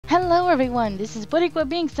Hello everyone, this is Buttercup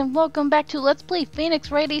Binks and welcome back to Let's Play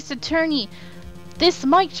Phoenix Wright Ace Attorney. This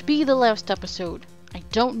might be the last episode. I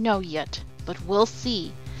don't know yet, but we'll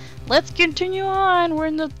see. Let's continue on, we're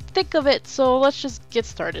in the thick of it, so let's just get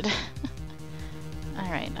started.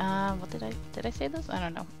 Alright, what did I say this? I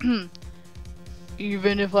don't know.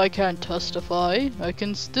 Even if I can't testify, I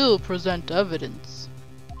can still present evidence.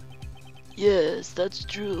 Yes, that's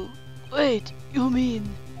true. Wait, you mean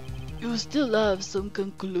you still have some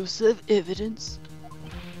conclusive evidence?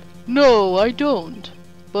 No, I don't.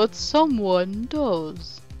 But someone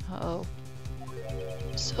does. Uh-oh.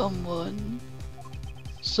 Someone?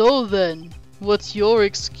 So then, what's your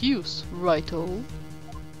excuse, Righto?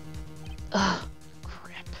 Ah,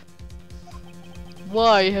 crap.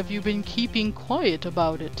 Why have you been keeping quiet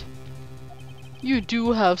about it? You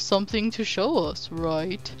do have something to show us,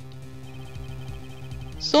 right?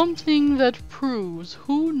 Something that proves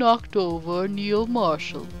who knocked over Neil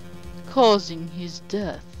Marshall, causing his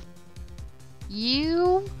death.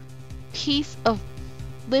 You piece of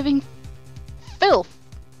living filth!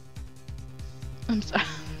 I'm sorry,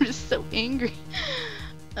 I'm just so angry.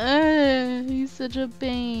 He's such a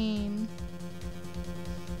pain.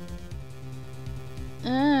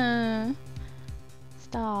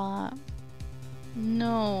 Stop.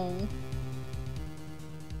 No.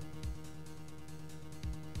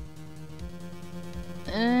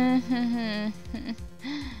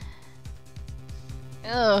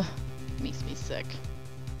 Ugh, makes me sick.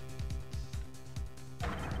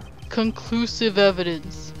 Conclusive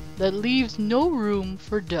evidence that leaves no room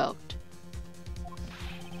for doubt.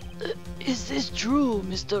 Is this true,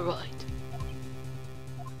 Mr. Wright?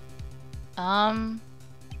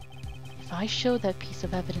 If I show that piece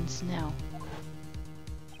of evidence now,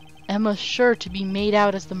 Emma's sure to be made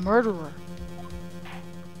out as the murderer.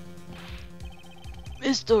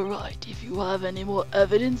 Mr. Wright, if you have any more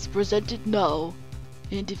evidence, present it now.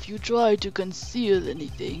 And if you try to conceal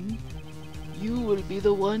anything, you will be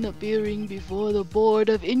the one appearing before the Board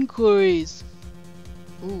of Inquiries.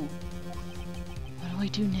 Ooh. What do I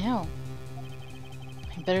do now?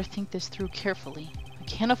 I better think this through carefully. I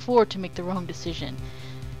can't afford to make the wrong decision.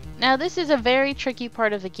 Now this is a very tricky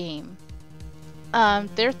part of the game.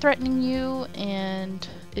 They're threatening you and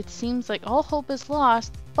it seems like all hope is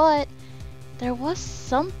lost, but there was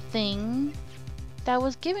something that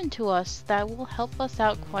was given to us that will help us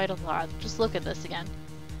out quite a lot. Just look at this again.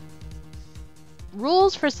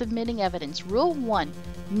 Rules for submitting evidence. Rule 1.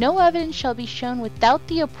 No evidence shall be shown without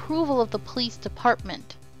the approval of the police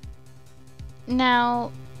department.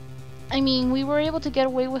 Now, I mean, we were able to get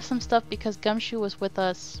away with some stuff because Gumshoe was with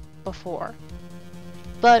us before.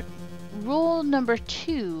 But rule number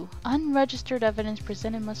 2. Unregistered evidence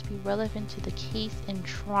presented must be relevant to the case and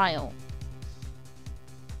trial.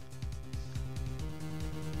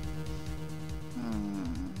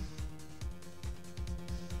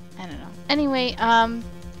 I don't know. Anyway,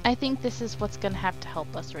 I think this is what's gonna have to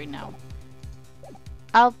help us right now.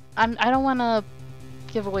 I don't want to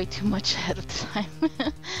give away too much ahead of time.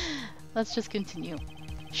 Let's just continue.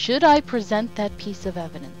 Should I present that piece of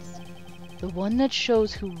evidence? The one that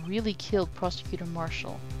shows who really killed Prosecutor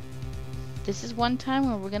Marshall. This is one time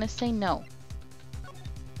where we're gonna say no.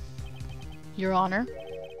 Your Honor,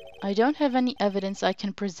 I don't have any evidence I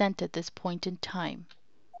can present at this point in time.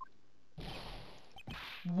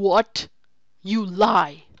 What? You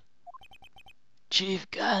lie!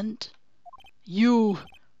 Chief Gant? You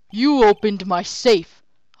opened my safe!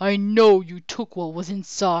 I know you took what was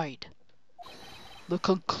inside. The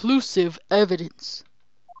conclusive evidence.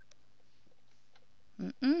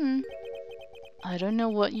 I don't know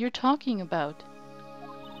what you're talking about.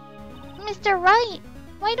 Mr. Wright,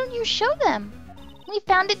 why don't you show them? We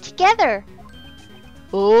found it together.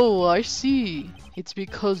 Oh, I see. It's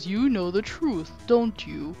because you know the truth, don't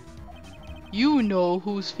you? You know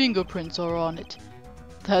whose fingerprints are on it.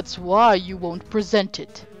 That's why you won't present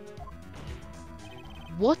it.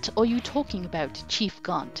 What are you talking about, Chief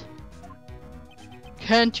Gant?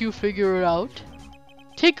 Can't you figure it out?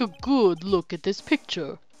 Take a good look at this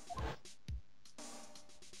picture.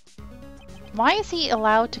 Why is he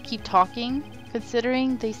allowed to keep talking,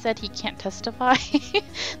 considering they said he can't testify?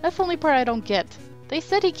 That's the only part I don't get. They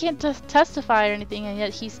said he can't testify or anything, and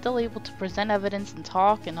yet he's still able to present evidence and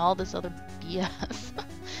talk and all this other BS.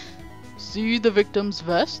 See the victim's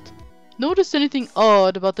vest? Notice anything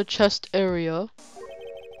odd about the chest area?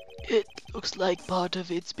 It looks like part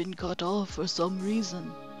of it's been cut off for some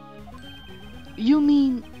reason. You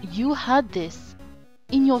mean you had this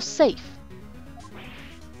in your safe?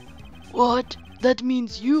 What? That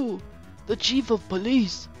means you, the chief of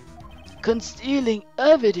police, concealing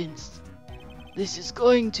evidence. This is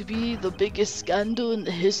going to be the biggest scandal in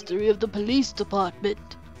the history of the police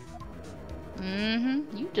department.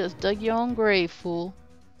 Mm-hmm. You just dug your own grave, fool.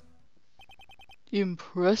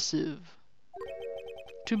 Impressive.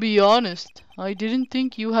 To be honest, I didn't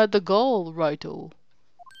think you had the gall, Righto.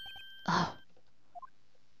 Ah,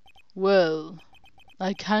 Well,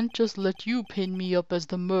 I can't just let you pin me up as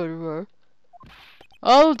the murderer.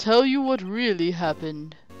 I'll tell you what really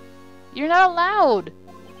happened. you're not allowed.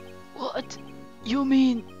 What? You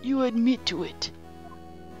mean you admit to it?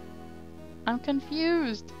 I'm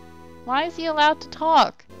confused. Why is he allowed to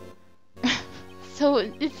talk?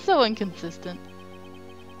 It's so inconsistent.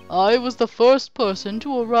 I was the first person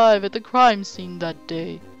to arrive at the crime scene that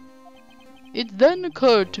day. It then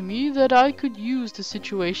occurred to me that I could use the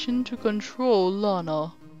situation to control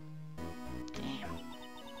Lana. Damn.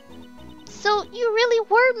 So you really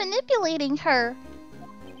were manipulating her.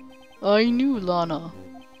 I knew Lana.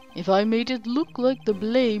 If I made it look like the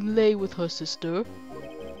blame lay with her sister,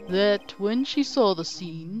 that when she saw the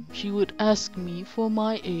scene, she would ask me for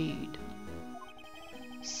my aid.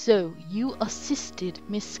 So you assisted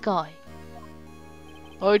Miss Sky.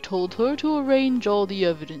 I told her to arrange all the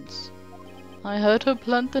evidence. I had her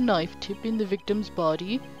plant the knife tip in the victim's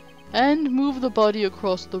body and move the body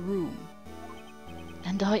across the room.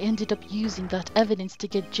 And I ended up using that evidence to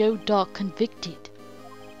get Joe Dock convicted.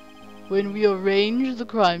 When we arranged the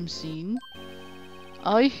crime scene,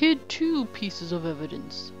 I hid 2 pieces of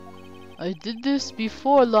evidence. I did this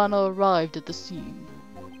before Lana arrived at the scene.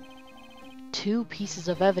 2 pieces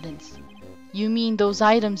of evidence? You mean those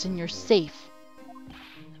items in your safe?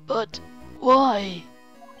 But why?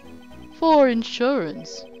 For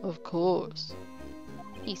insurance, of course.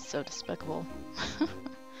 He's so despicable.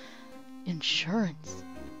 Insurance?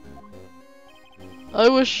 I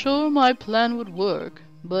was sure my plan would work,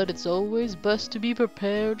 but it's always best to be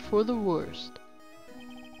prepared for the worst.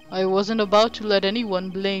 I wasn't about to let anyone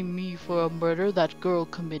blame me for a murder that girl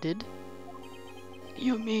committed.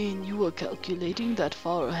 You mean you were calculating that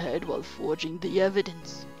far ahead while forging the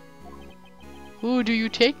evidence? Who do you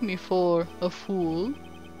take me for, a fool?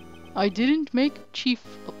 I didn't make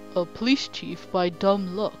a police chief by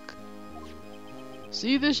dumb luck.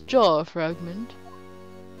 See this jar fragment?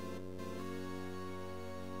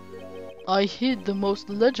 I hid the most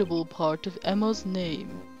legible part of Emma's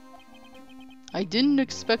name. I didn't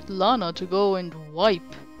expect Lana to go and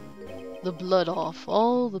wipe the blood off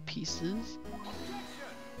all the pieces.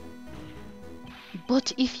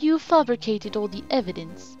 But if you fabricated all the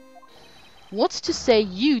evidence, what's to say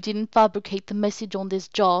you didn't fabricate the message on this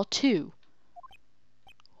jar too?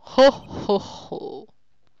 Ho ho ho.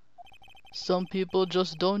 Some people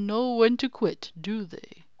just don't know when to quit, do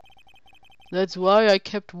they? That's why I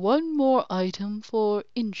kept one more item for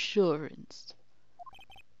insurance.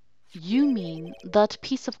 You mean that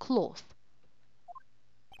piece of cloth?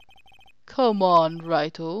 Come on,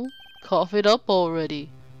 Righto. Cough it up already.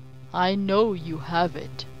 I know you have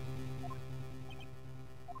it.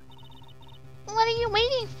 What are you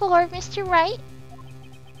waiting for, Mr. Wright?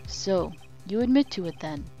 So, you admit to it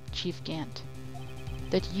then, Chief Gant,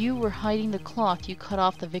 that you were hiding the cloth you cut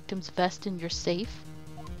off the victim's vest in your safe?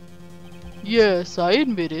 Yes, I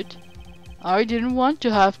admit it. I didn't want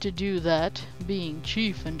to have to do that, being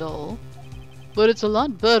chief and all. But it's a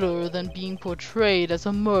lot better than being portrayed as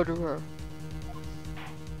a murderer.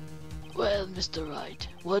 Well, Mr. Wright,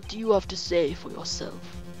 what do you have to say for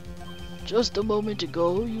yourself? Just a moment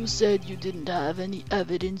ago, you said you didn't have any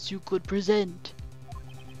evidence you could present.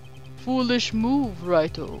 Foolish move,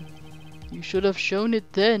 Righto. You should have shown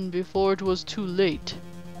it then before it was too late.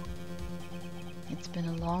 It's been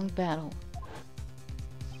a long battle,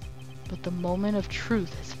 but the moment of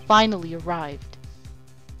truth has finally arrived.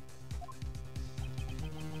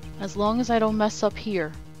 As long as I don't mess up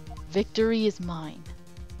here, victory is mine.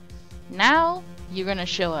 Now, you're gonna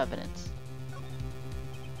show evidence.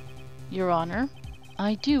 Your Honor,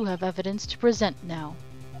 I do have evidence to present now.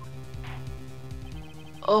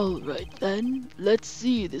 All right then, let's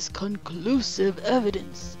see this conclusive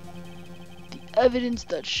evidence. The evidence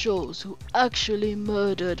that shows who actually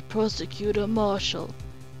murdered Prosecutor Marshall.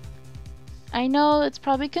 I know it's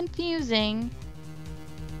probably confusing,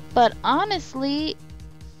 but honestly,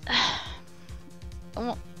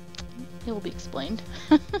 well, it will be explained.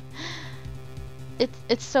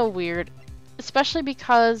 It's so weird, especially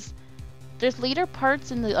because there's later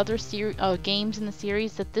parts in the other games in the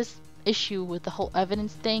series that this issue with the whole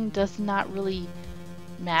evidence thing does not really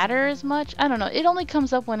matter as much. I don't know. It only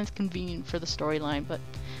comes up when it's convenient for the storyline, but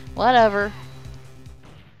whatever.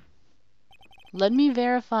 Let me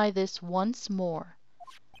verify this once more.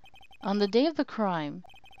 On the day of the crime,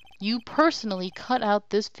 You personally cut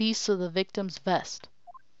out this piece of the victim's vest.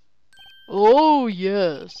 Oh,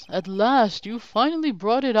 yes. At last you finally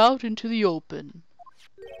brought it out into the open.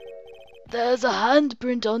 There's a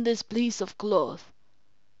handprint on this piece of cloth.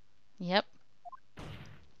 Yep.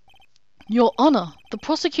 Your Honor, the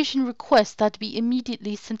prosecution requests that be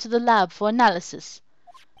immediately sent to the lab for analysis.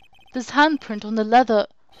 This handprint on the leather,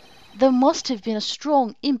 there must have been a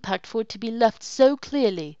strong impact for it to be left so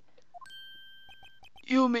clearly.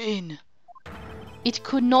 You mean? It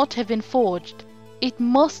could not have been forged. It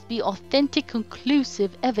must be authentic,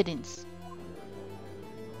 conclusive evidence.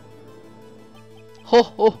 Ho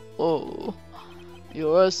ho ho.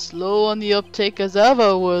 You're as slow on the uptake as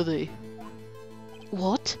ever, Worthy.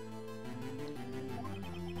 What?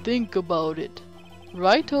 Think about it.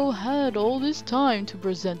 Wright had all this time to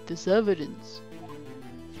present this evidence.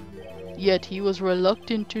 Yet he was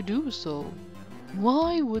reluctant to do so.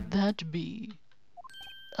 Why would that be?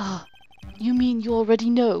 Ah, you mean you already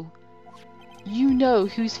know? You know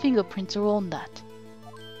whose fingerprints are on that.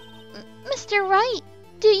 Mr. Wright,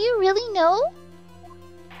 do you really know?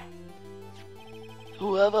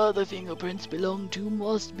 Whoever the fingerprints belong to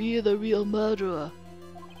must be the real murderer.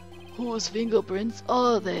 Whose fingerprints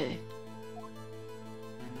are they?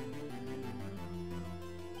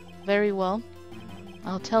 Very well.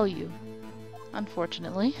 I'll tell you.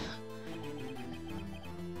 Unfortunately.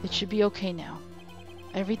 It should be okay now.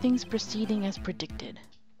 Everything's proceeding as predicted.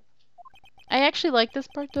 I actually like this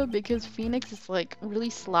part though because Phoenix is like really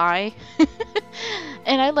sly.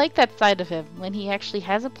 And I like that side of him when he actually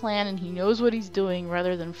has a plan and he knows what he's doing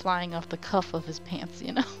rather than flying off the cuff of his pants,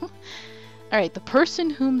 you know? Alright, the person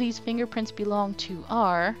whom these fingerprints belong to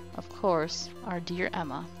are, of course, our dear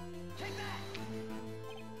Emma.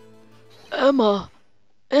 Emma!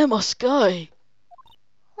 Emma Sky!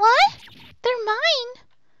 What? They're mine.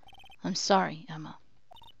 I'm sorry, Emma.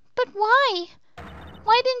 But why?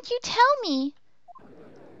 Why didn't you tell me?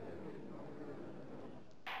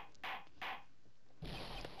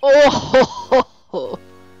 Oh ho ho ho!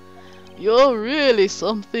 You're really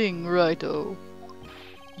something, Righto.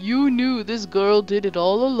 You knew this girl did it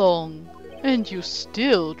all along, and you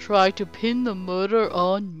still try to pin the murder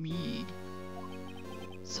on me.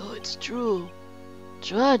 So it's true.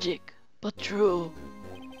 Tragic, but true.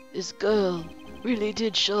 This girl really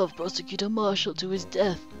did shove Prosecutor Marshall to his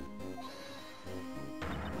death.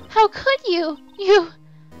 How could you?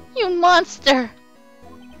 You monster!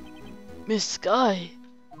 Miss Sky,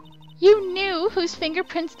 You knew whose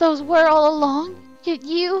fingerprints those were all along, yet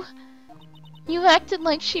you acted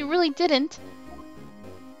like she really didn't.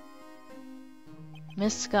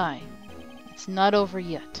 Miss Sky, it's not over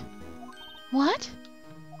yet. What?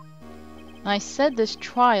 I said this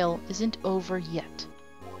trial isn't over yet.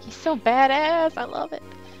 He's so badass, I love it.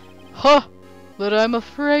 ha! But I'm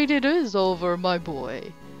afraid it is over, my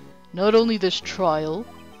boy. Not only this trial,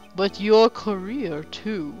 but your career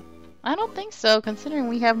too. I don't think so, considering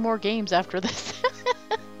we have more games after this.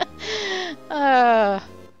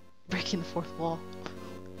 Breaking the fourth wall.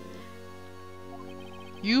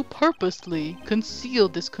 You purposely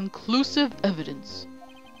concealed this conclusive evidence.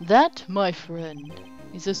 That, my friend,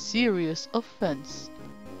 is a serious offense.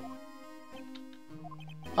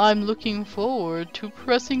 I'm looking forward to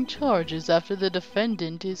pressing charges after the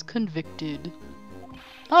defendant is convicted.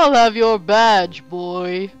 I'll have your badge,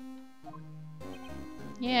 boy.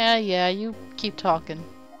 Yeah, you keep talking.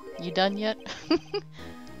 You done yet?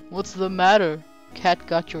 What's the matter? Cat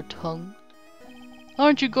got your tongue?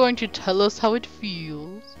 Aren't you going to tell us how it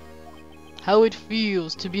feels? How it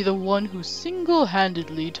feels to be the one who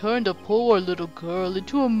single-handedly turned a poor little girl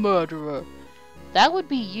into a murderer. That would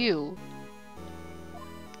be you.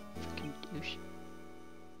 Freaking douche.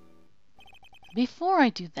 Before I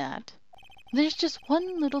do that, there's just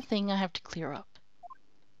one little thing I have to clear up.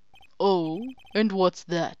 Oh, and what's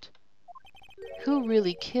that? Who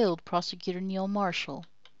really killed Prosecutor Neil Marshall?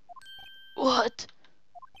 What?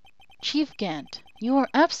 Chief Gant, you are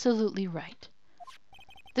absolutely right.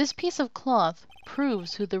 This piece of cloth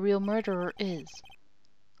proves who the real murderer is.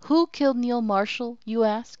 Who killed Neil Marshall, you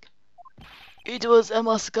ask? It was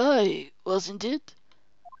Emma Sky, wasn't it?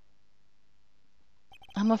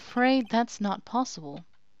 I'm afraid that's not possible.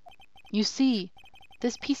 You see,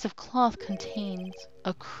 this piece of cloth contains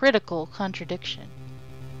a critical contradiction.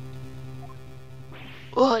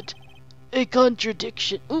 What? A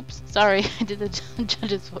contradiction? Oops, sorry, I did the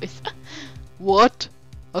judge's voice. What?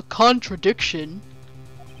 A contradiction?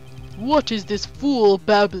 What is this fool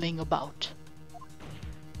babbling about?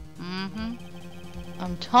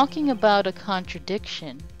 I'm talking about a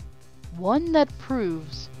contradiction. One that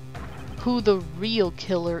proves who the real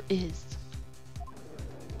killer is.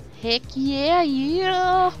 Heck yeah,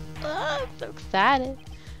 yeah! I'm so excited.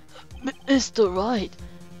 Mr. Wright,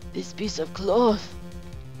 this piece of cloth.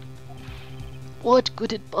 What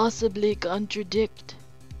could it possibly contradict?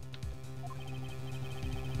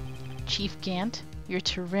 Chief Gant, your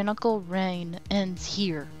tyrannical reign ends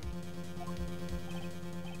here.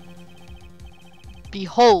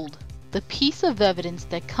 Behold, the piece of evidence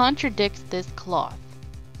that contradicts this cloth.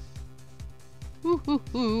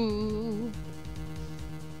 Woo-hoo-hoo.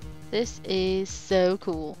 This is so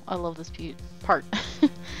cool. I love this part.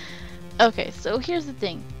 Okay, so here's the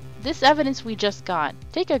thing. This evidence we just got,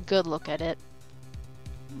 take a good look at it.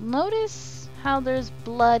 Notice how there's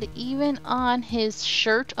blood even on his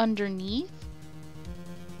shirt underneath?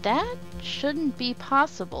 That shouldn't be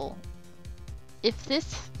possible. If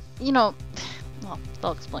this, well,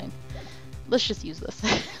 I'll explain. Let's just use this.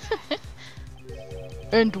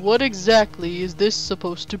 And what exactly is this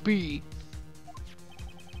supposed to be?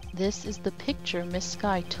 This is the picture Miss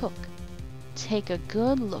Sky took. Take a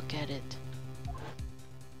good look at it.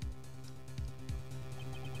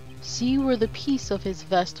 See where the piece of his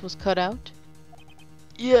vest was cut out?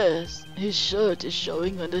 Yes, his shirt is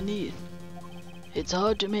showing underneath. It's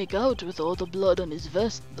hard to make out with all the blood on his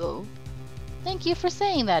vest, though. Thank you for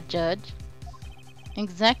saying that, Judge.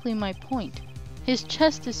 Exactly my point. His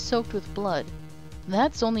chest is soaked with blood.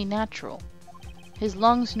 That's only natural. His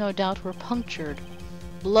lungs no doubt were punctured.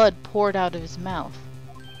 Blood poured out of his mouth.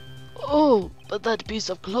 Oh, but that piece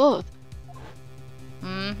of cloth.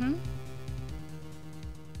 Mm-hmm.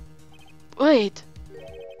 Wait,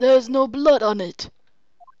 there's no blood on it.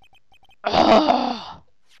 Ugh.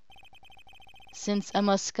 Since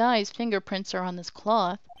Emma Sky's fingerprints are on this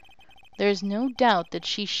cloth, there's no doubt that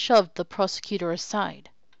she shoved the prosecutor aside.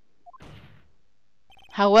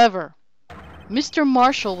 However, Mr.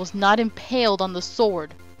 Marshall was not impaled on the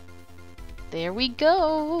sword. There we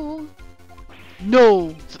go.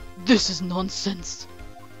 No, this is nonsense.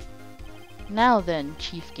 Now then,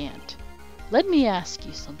 Chief Gant, let me ask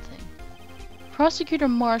you something. Prosecutor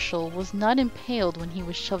Marshall was not impaled when he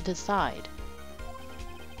was shoved aside.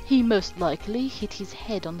 He most likely hit his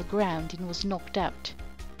head on the ground and was knocked out.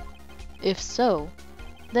 If so,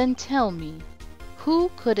 then tell me,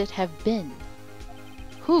 who could it have been?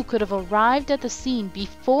 Who could have arrived at the scene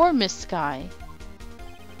before Miss Sky,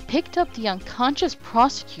 picked up the unconscious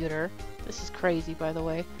prosecutor, this is crazy by the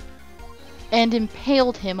way, and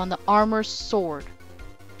impaled him on the armor's sword?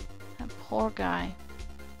 That poor guy.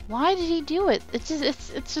 Why did he do it? It's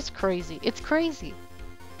just crazy. It's crazy.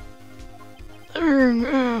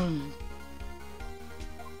 Cat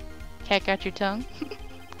got your tongue?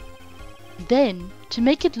 Then, to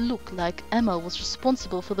make it look like Emma was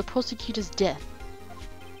responsible for the prosecutor's death,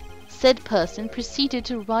 said person proceeded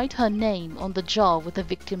to write her name on the jar with the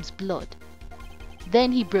victim's blood.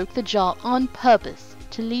 Then he broke the jar on purpose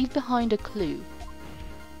to leave behind a clue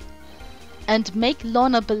and make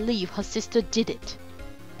Lana believe her sister did it.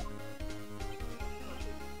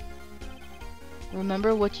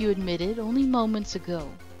 Remember what you admitted only moments ago,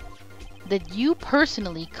 that you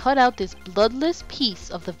personally cut out this bloodless piece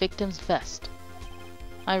of the victim's vest.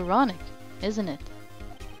 Ironic, isn't it?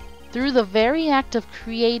 Through the very act of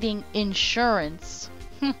creating insurance,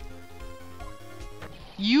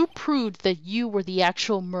 you proved that you were the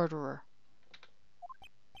actual murderer.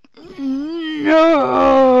 No!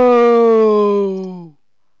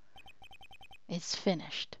 It's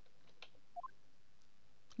finished.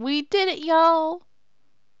 We did it, y'all!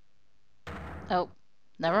 Oh,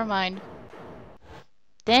 never mind.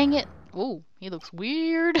 Dang it. Ooh, he looks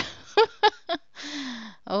weird.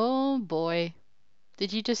 Oh boy.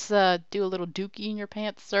 Did you just do a little dookie in your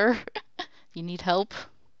pants, sir? You need help?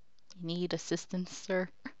 You need assistance, sir?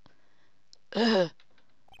 Oh,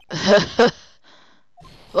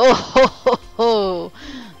 ho, ho, ho.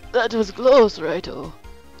 That was close, Righto.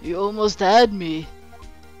 You almost had me.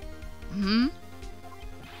 Hmm?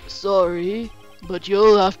 Sorry, but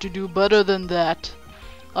you'll have to do better than that.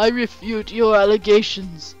 I refute your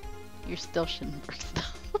allegations. You're still shouldn't work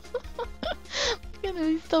stuff. Look at him,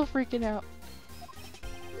 he's still freaking out.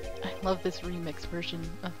 I love this remix version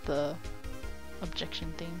of the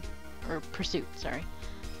objection thing. Or pursuit, sorry.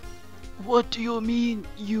 What do you mean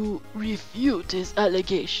you refute his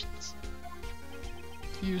allegations?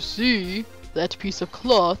 You see, that piece of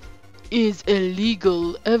cloth is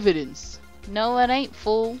illegal evidence. No, it ain't,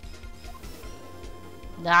 fool.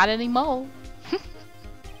 Not anymore.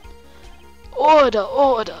 Order,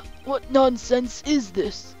 order! What nonsense is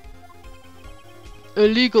this?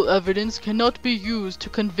 Illegal evidence cannot be used to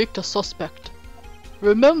convict a suspect.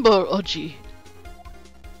 Remember, Oji.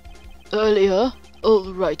 Earlier,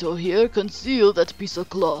 All right, oh here, conceal that piece of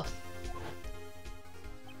cloth.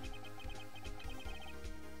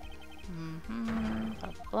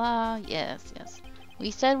 Blah, blah. Yes, yes.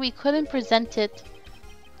 We said we couldn't present it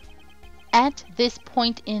at this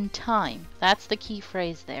point in time. That's the key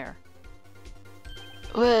phrase there.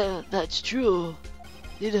 Well, that's true.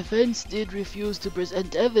 The defense did refuse to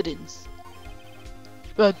present evidence.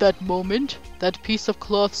 At that moment, that piece of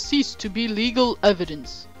cloth ceased to be legal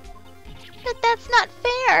evidence. But that's not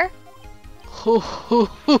fair! Ho ho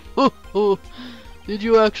ho ho ho! Did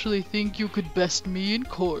you actually think you could best me in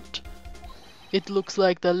court? It looks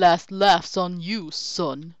like the last laugh's on you,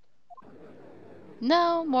 son.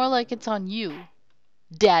 No, more like it's on you,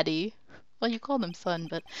 Daddy. Well, you called him son,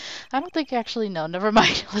 but I don't think actually, no, never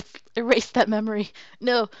mind. Let's erase that memory.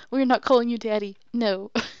 No, we're not calling you Daddy.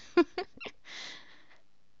 No.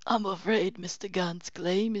 I'm afraid Mr. Gant's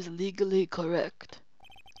claim is legally correct.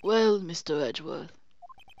 Well, Mr. Edgeworth.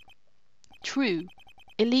 True,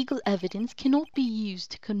 illegal evidence cannot be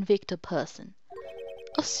used to convict a person.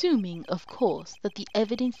 Assuming, of course, that the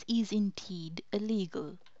evidence is indeed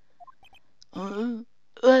illegal. Well,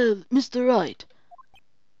 Mr. Wright.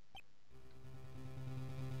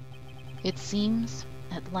 It seems,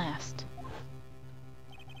 at last,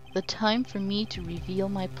 the time for me to reveal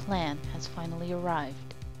my plan has finally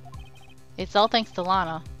arrived. It's all thanks to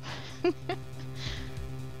Lana.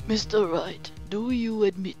 Mr. Wright, do you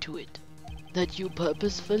admit to it? That you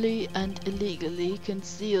purposefully and illegally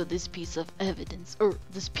conceal this piece of evidence, Or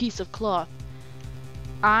this piece of cloth.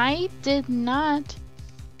 I did not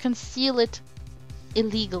conceal it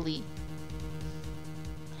illegally.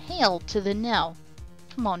 Hail to the no.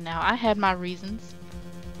 Come on now, I had my reasons.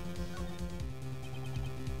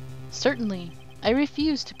 Certainly, I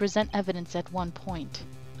refused to present evidence at one point.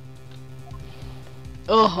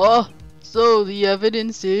 Uh-huh. So the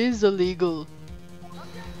evidence is illegal.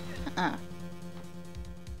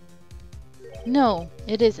 No,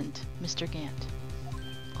 it isn't, Mr. Gant.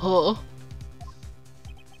 Huh?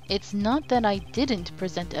 It's not that I didn't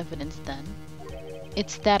present evidence then.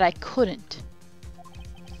 It's that I couldn't.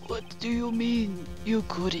 What do you mean you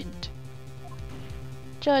couldn't?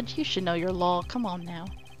 Judge, you should know your law. Come on now.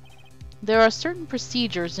 There are certain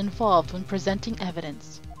procedures involved when presenting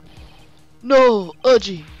evidence. No,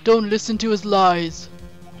 Udgy, don't listen to his lies.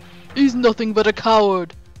 He's nothing but a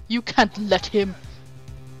coward. You can't let him.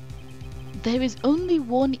 There is only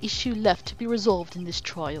one issue left to be resolved in this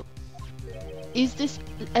trial. Is this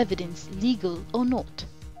evidence legal or not?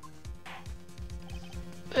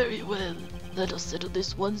 Very well. Let us settle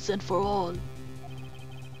this once and for all.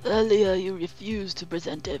 Earlier you refused to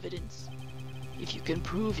present evidence. If you can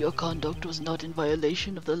prove your conduct was not in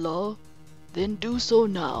violation of the law, then do so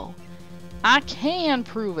now. I can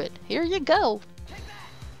prove it. Here you go.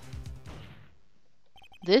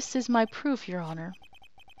 This is my proof, Your Honor.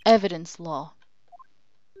 Evidence law.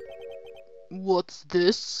 What's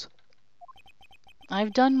this?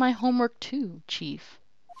 I've done my homework too, Chief.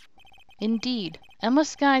 Indeed, Emma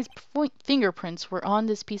Sky's fingerprints were on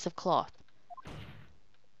this piece of cloth.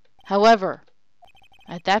 However,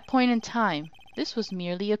 at that point in time, this was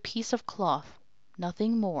merely a piece of cloth,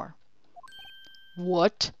 nothing more.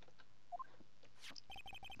 What?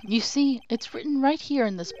 You see, it's written right here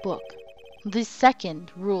in this book. The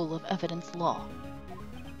second rule of evidence law.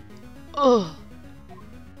 Ugh.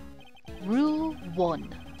 Rule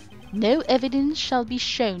 1. No evidence shall be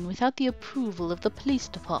shown without the approval of the police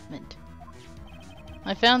department.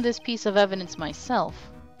 I found this piece of evidence myself,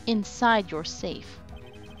 inside your safe.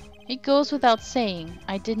 It goes without saying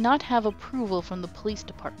I did not have approval from the police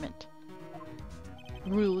department.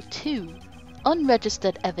 Rule 2.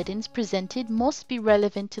 Unregistered evidence presented must be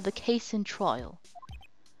relevant to the case in trial.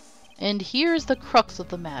 And here's the crux of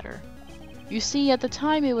the matter. You see, at the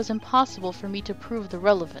time it was impossible for me to prove the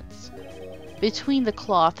relevance between the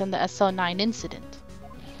cloth and the SL9 incident.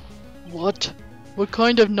 What? What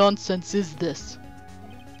kind of nonsense is this?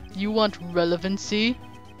 You want relevancy?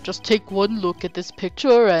 Just take one look at this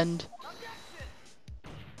picture and...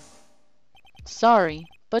 Sorry,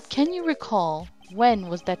 but can you recall when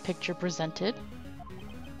was that picture presented?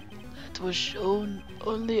 That was shown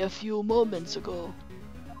only a few moments ago.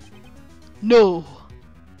 No!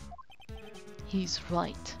 He's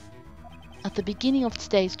right. At the beginning of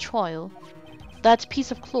today's trial, that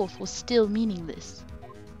piece of cloth was still meaningless.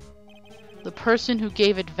 The person who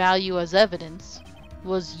gave it value as evidence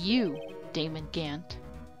was you, Damon Gant.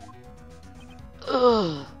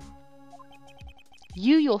 Ugh.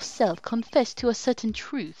 You yourself confessed to a certain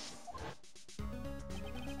truth.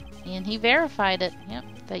 And he verified it, yep,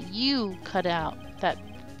 that you cut out that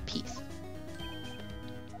piece.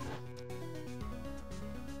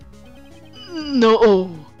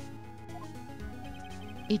 No.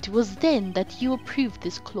 It was then that you approved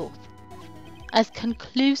this cloth as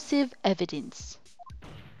conclusive evidence.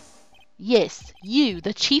 Yes, you,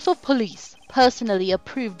 the chief of police, personally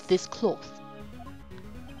approved this cloth.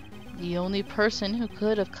 The only person who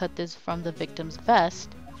could have cut this from the victim's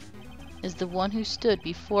vest is the one who stood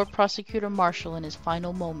before Prosecutor Marshall in his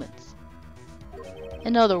final moments.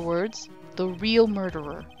 In other words, the real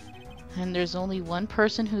murderer. And there's only one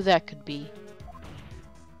person who that could be.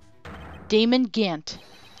 Damon Gant.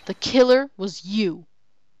 The killer was you.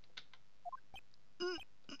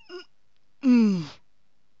 Mm.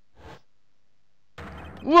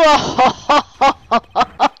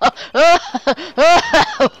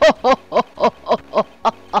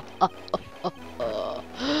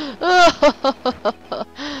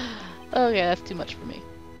 Okay, that's too much for me.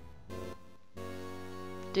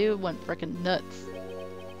 Dude went frickin' nuts.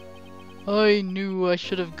 I knew I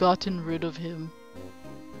should have gotten rid of him.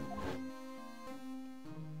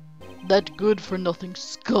 That good-for-nothing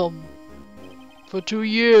scum. For 2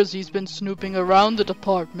 years he's been snooping around the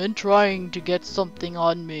department trying to get something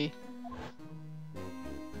on me.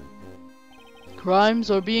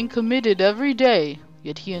 Crimes are being committed every day,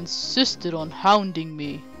 yet he insisted on hounding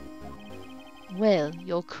me. Well,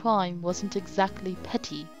 your crime wasn't exactly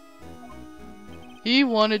petty. He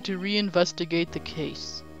wanted to reinvestigate the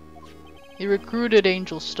case. He recruited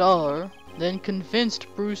Angel Starr, then convinced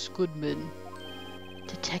Bruce Goodman.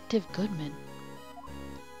 Detective Goodman.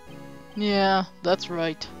 Yeah, that's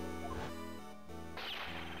right.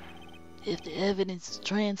 If the evidence is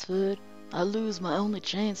transferred, I lose my only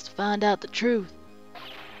chance to find out the truth.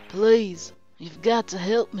 Please, you've got to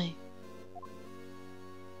help me.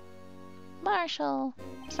 Marshall.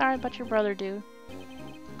 Sorry about your brother, dude.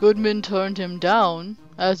 Goodman turned him down,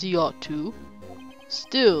 as he ought to.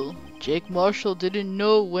 Still, Jake Marshall didn't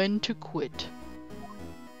know when to quit.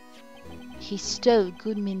 He stole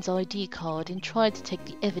Goodman's ID card and tried to take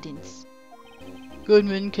the evidence.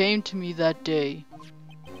 Goodman came to me that day.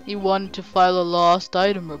 He wanted to file a lost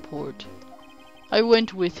item report. I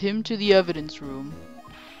went with him to the evidence room.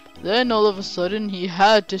 Then all of a sudden he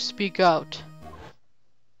had to speak out.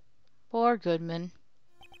 Poor Goodman.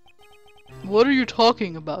 What are you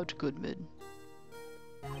talking about, Goodman?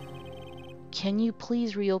 Can you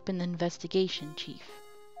please reopen the investigation, Chief?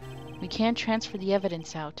 We can't transfer the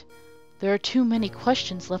evidence out. There are too many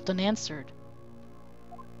questions left unanswered.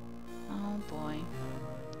 Oh boy.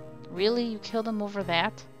 Really? You killed him over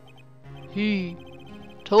that? He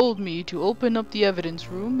told me to open up the evidence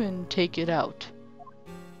room and take it out.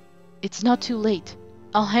 It's not too late.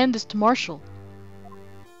 I'll hand this to Marshall.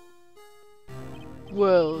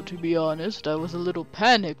 Well, to be honest, I was a little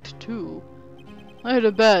panicked, too. I had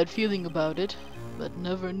a bad feeling about it, but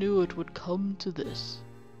never knew it would come to this.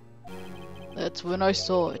 That's when I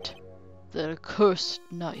saw it. That accursed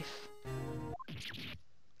knife.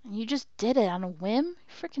 And you just did it on a whim?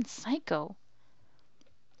 Freaking psycho.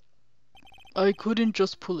 I couldn't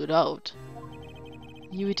just pull it out.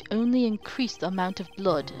 You would only increase the amount of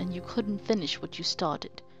blood, and you couldn't finish what you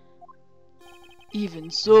started. Even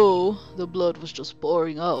so, the blood was just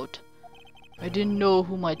pouring out. I didn't know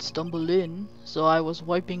who might stumble in, so I was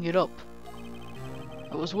wiping it up.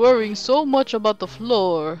 I was worrying so much about the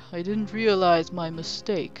floor, I didn't realize my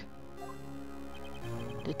mistake.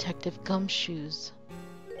 Detective Gumshoe's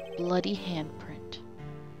bloody handprint.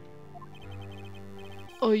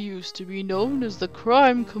 I used to be known as the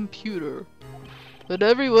crime computer. But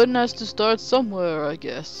everyone has to start somewhere, I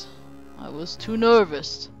guess. I was too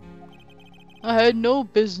nervous. I had no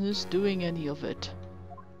business doing any of it.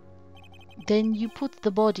 Then you put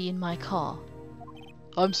the body in my car.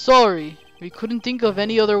 I'm sorry. We couldn't think of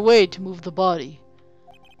any other way to move the body.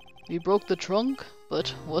 We broke the trunk,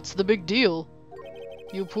 but what's the big deal?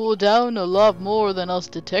 You pull down a lot more than us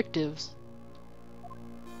detectives.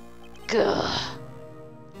 Gah.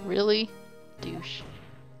 Really? Douche.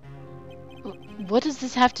 What does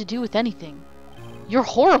this have to do with anything? You're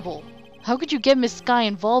horrible! How could you get Miss Sky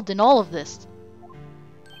involved in all of this?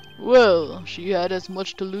 Well, she had as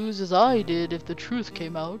much to lose as I did if the truth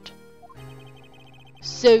came out.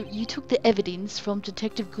 So, you took the evidence from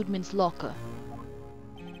Detective Goodman's locker?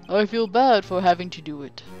 I feel bad for having to do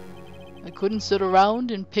it. I couldn't sit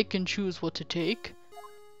around and pick and choose what to take.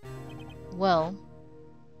 Well,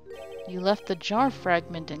 you left the jar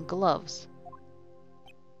fragment and gloves.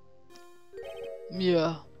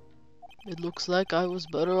 Yeah. It looks like I was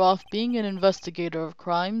better off being an investigator of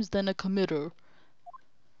crimes than a committer.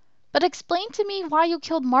 But explain to me why you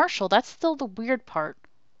killed Marshall. That's still the weird part.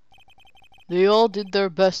 They all did their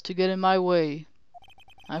best to get in my way.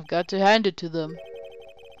 I've got to hand it to them.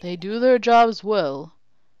 They do their jobs well,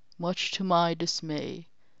 much to my dismay.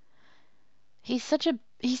 He's such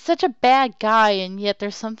a bad guy, and yet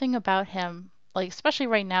there's something about him, like especially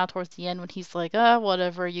right now towards the end when he's like,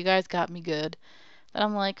 whatever, you guys got me good. And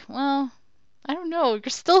I'm like, well, I don't know, you're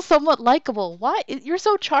still somewhat likable. Why? You're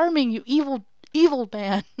so charming, you evil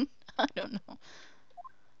man. I don't know.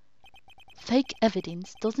 Fake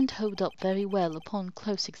evidence doesn't hold up very well upon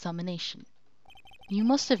close examination. You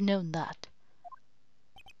must have known that.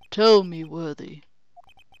 Tell me, Worthy,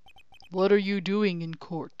 what are you doing in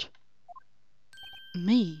court?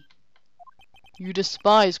 Me? You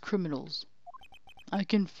despise criminals. I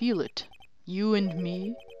can feel it. You and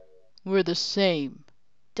me, we're the same.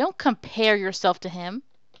 Don't compare yourself to him.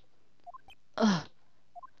 Ugh.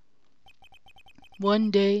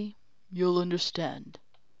 One day, you'll understand.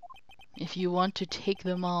 If you want to take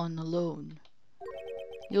them on alone,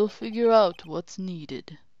 you'll figure out what's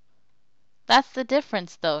needed. That's the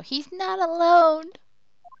difference, though. He's not alone.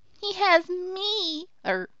 He has me.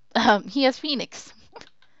 Or, he has Phoenix.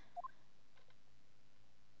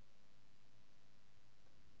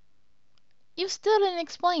 You still didn't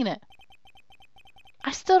explain it.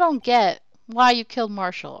 I still don't get why you killed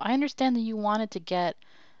Marshall. I understand that you wanted to get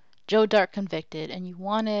Joe Dart convicted and you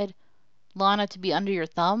wanted Lana to be under your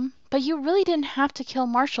thumb, but you really didn't have to kill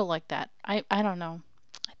Marshall like that. I don't know.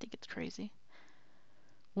 I think it's crazy.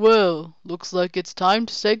 Well, looks like it's time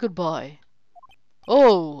to say goodbye.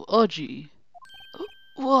 Oh, Audgie.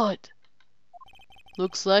 What?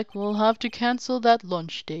 Looks like we'll have to cancel that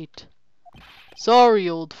lunch date. Sorry,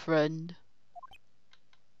 old friend.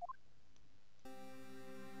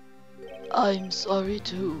 I'm sorry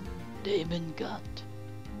too, Damon Gant.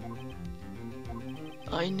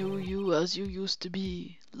 I knew you as you used to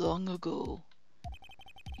be long ago.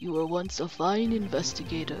 You were once a fine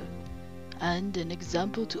investigator and an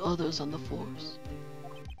example to others on the force.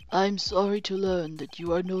 I'm sorry to learn that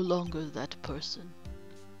you are no longer that person.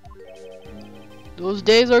 Those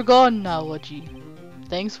days are gone now, Audgie.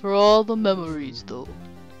 Thanks for all the memories, though.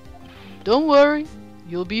 Don't worry,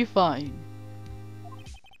 you'll be fine.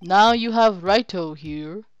 Now you have Wright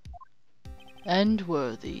here, and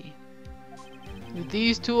Worthy. With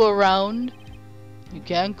these two around, you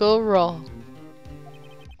can't go wrong.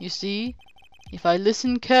 You see, if I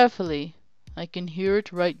listen carefully, I can hear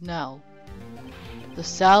it right now. The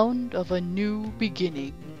sound of a new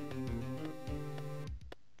beginning.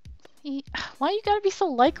 Why you gotta be so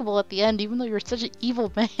likable at the end, even though you're such an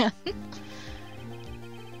evil man?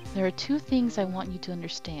 There are two things I want you to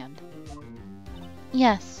understand.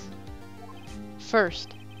 Yes.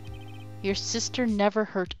 First, your sister never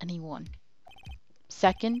hurt anyone.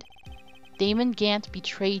 Second, Damon Gant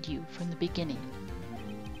betrayed you from the beginning.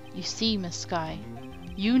 You see, Miss Sky,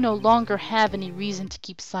 you no longer have any reason to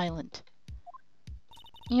keep silent.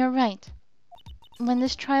 You're right. When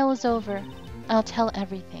this trial is over, I'll tell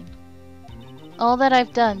everything. All that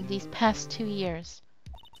I've done these past 2 years.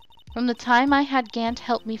 From the time I had Gant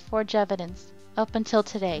help me forge evidence, up until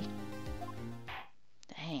today.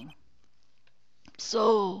 Dang.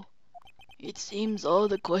 So, it seems all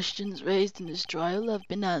the questions raised in this trial have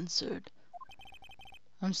been answered.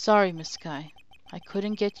 I'm sorry, Miss Sky. I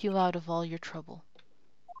couldn't get you out of all your trouble.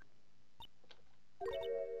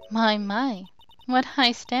 My. What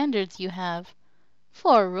high standards you have.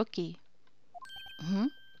 For a rookie. Hmm?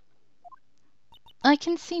 I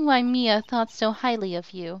can see why Mia thought so highly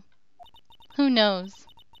of you. Who knows?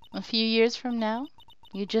 A few years from now,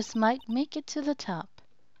 you just might make it to the top.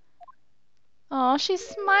 Oh, she's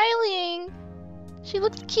smiling. She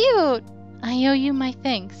looks cute. I owe you my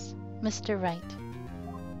thanks, Mr. Wright.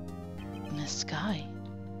 Miss Sky.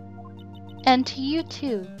 And to you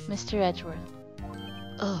too, Mr. Edgeworth.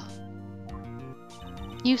 Ugh.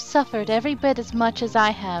 You've suffered every bit as much as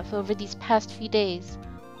I have over these past few days.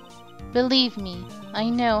 Believe me, I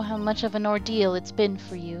know how much of an ordeal it's been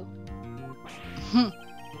for you.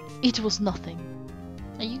 It was nothing.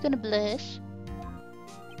 Are you gonna blush?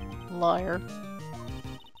 Liar.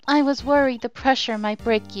 I was worried the pressure might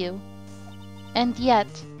break you. And yet,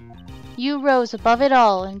 you rose above it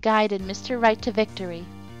all and guided Mr. Wright to victory.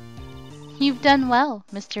 You've done well,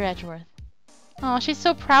 Mr. Edgeworth. Oh, she's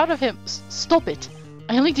so proud of him. Stop it!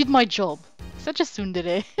 I only did my job. Such a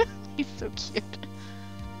tsundere. He's so cute.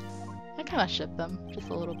 I kinda ship them, just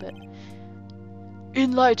a little bit.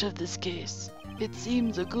 In light of this case, it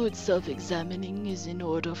seems a good self-examining is in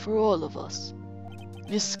order for all of us.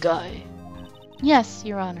 Miss Sky, Yes,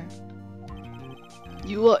 Your Honor.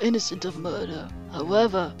 you are innocent of murder.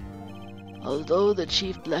 However, although the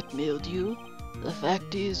chief blackmailed you, the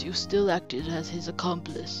fact is you still acted as his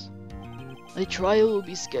accomplice. A trial will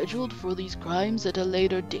be scheduled for these crimes at a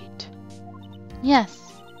later date.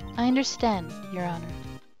 Yes, I understand, Your Honor.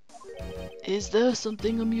 Is there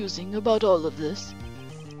something amusing about all of this?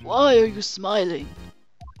 Why are you smiling?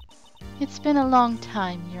 It's been a long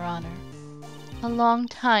time, Your Honor. A long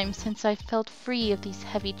time since I felt free of these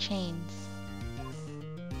heavy chains.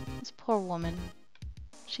 This poor woman.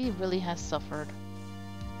 She really has suffered.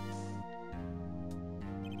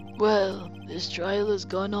 Well, this trial has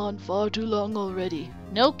gone on far too long already.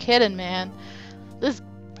 No kidding, man. This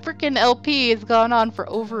freaking LP has gone on for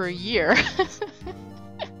over a year.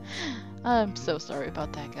 I'm so sorry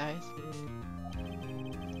about that, guys.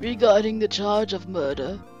 Regarding the charge of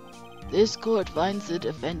murder, this court finds the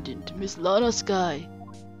defendant, Miss Lana Sky,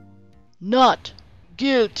 not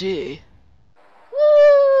guilty.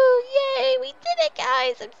 Woo! Yay! We did it,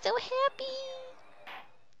 guys! I'm so happy!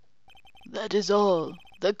 That is all.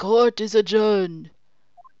 The court is adjourned.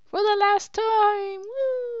 For the last time!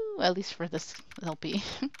 Woo! At least for this LP.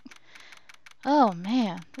 Oh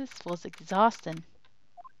man, this was exhausting.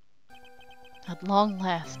 At long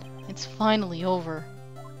last, it's finally over.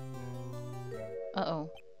 Uh-oh.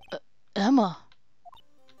 Emma!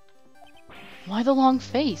 Why the long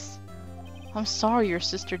face? I'm sorry your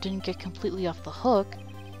sister didn't get completely off the hook,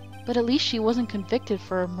 but at least she wasn't convicted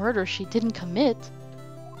for a murder she didn't commit.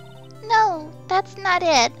 No, that's not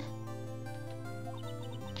it.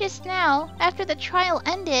 Just now, after the trial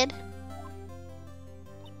ended...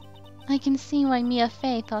 I can see why Mia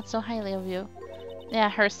Fey thought so highly of you. Yeah,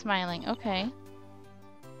 her smiling. Okay.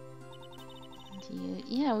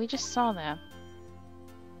 Yeah, we just saw that.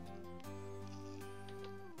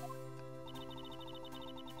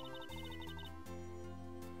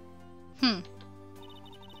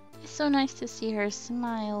 It's so nice to see her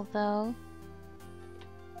smile, though.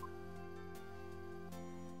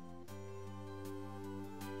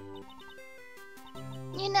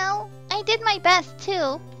 You know, I did my best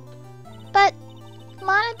too. But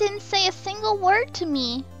Mana didn't say a single word to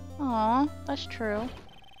me. Aw, that's true.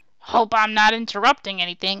 Hope I'm not interrupting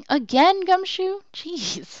anything. Again, Gumshoe?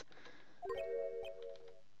 Jeez.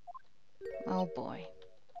 Oh boy.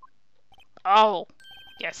 Oh,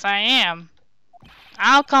 yes I am.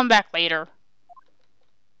 I'll come back later.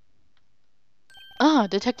 Ah,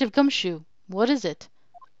 Detective Gumshoe. What is it?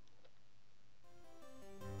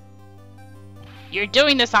 You're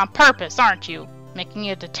doing this on purpose, aren't you? Making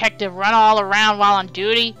a detective run all around while on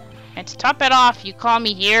duty? And to top it off, you call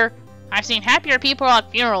me here? I've seen happier people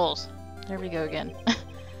at funerals. There we go again.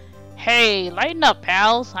 Hey, lighten up,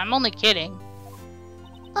 pals. I'm only kidding.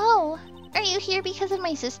 Oh, are you here because of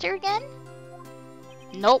my sister again?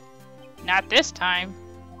 Nope, not this time.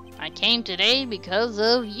 I came today because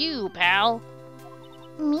of you, pal.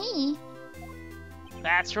 Me?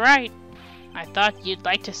 That's right. I thought you'd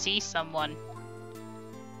like to see someone.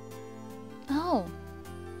 Oh.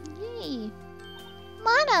 Yay.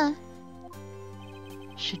 Mana!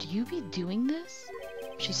 Should you be doing this?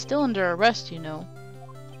 She's still under arrest, you know.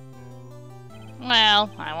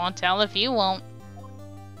 Well, I won't tell if you won't.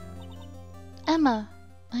 Emma,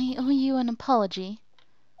 I owe you an apology.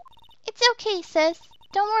 It's okay, sis.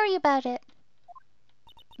 Don't worry about it.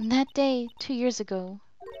 That day, 2 years ago.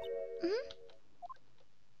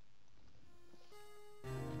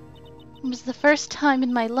 It was the first time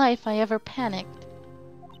in my life I ever panicked.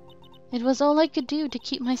 It was all I could do to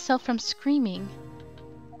keep myself from screaming.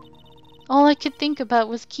 All I could think about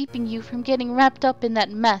was keeping you from getting wrapped up in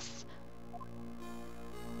that mess.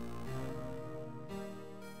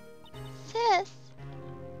 Sis.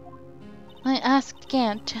 I asked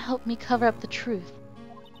Gant to help me cover up the truth.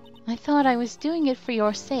 I thought I was doing it for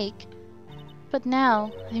your sake, but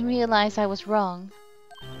now I realize I was wrong.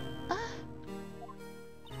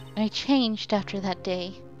 I changed after that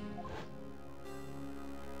day.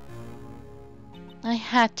 I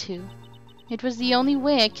had to. It was the only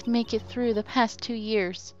way I could make it through the past 2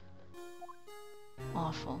 years.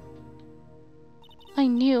 Awful. I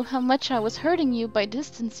knew how much I was hurting you by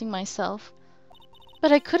distancing myself,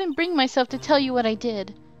 but I couldn't bring myself to tell you what I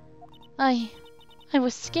did. I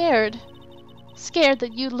was scared. Scared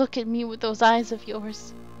that you'd look at me with those eyes of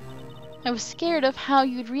yours. I was scared of how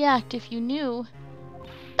you'd react if you knew.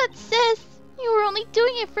 But sis, you were only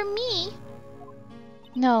doing it for me.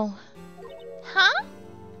 No. Huh?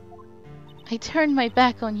 I turned my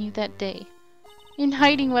back on you that day. In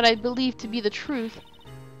hiding what I believed to be the truth,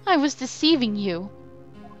 I was deceiving you.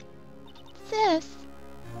 Sis.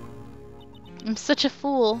 I'm such a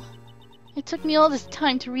fool. It took me all this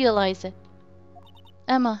time to realize it.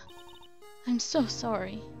 Emma, I'm so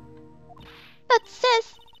sorry. But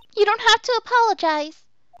sis, you don't have to apologize.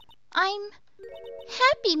 I'm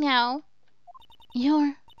happy now.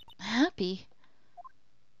 You're happy?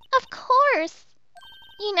 Of course!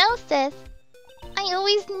 You know, sis, I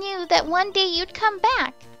always knew that one day you'd come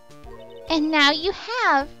back. And now you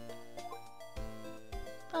have.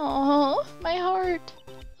 Oh, my heart.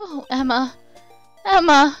 Oh, Emma.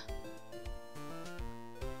 Emma!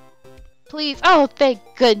 Please. Oh, thank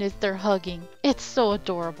goodness they're hugging. It's so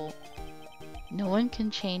adorable. No one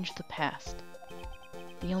can change the past.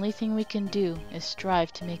 The only thing we can do is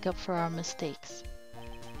strive to make up for our mistakes.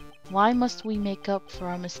 Why must we make up for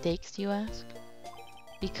our mistakes, you ask?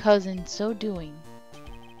 Because in so doing,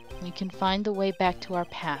 we can find the way back to our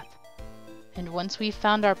path. And once we've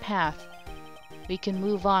found our path, we can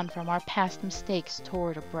move on from our past mistakes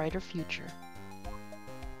toward a brighter future.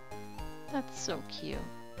 That's so cute.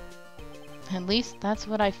 At least that's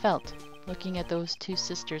what I felt, looking at those two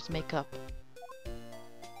sisters make up.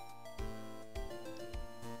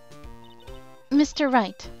 Mr.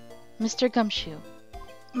 Wright, Mr. Gumshoe.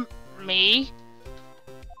 Me?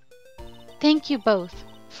 Thank you both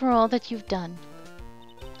for all that you've done.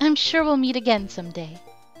 I'm sure we'll meet again someday.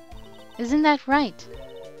 Isn't that right,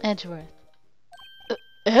 Edgeworth?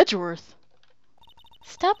 Edgeworth?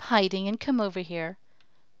 Stop hiding and come over here.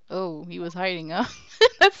 Oh, he was hiding, huh?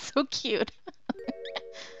 That's so cute.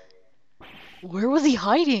 Where was he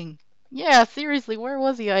hiding? Yeah, seriously, where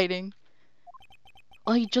was he hiding?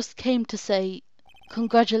 I just came to say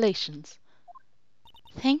congratulations.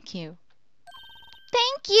 Thank you.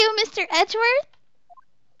 Thank you, Mr. Edgeworth!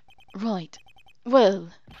 Right. Well,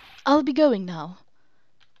 I'll be going now.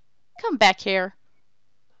 Come back here.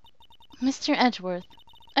 Mr. Edgeworth,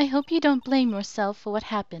 I hope you don't blame yourself for what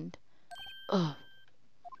happened. Ugh.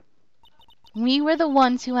 We were the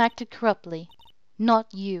ones who acted corruptly,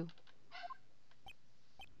 not you.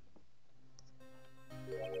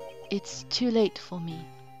 It's too late for me.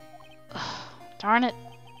 Ugh, darn it.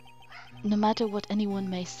 No matter what anyone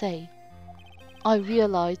may say, I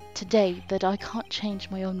realized today that I can't change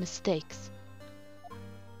my own mistakes.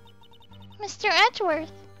 Mr.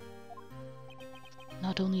 Edgeworth!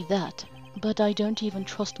 Not only that, but I don't even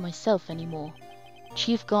trust myself anymore.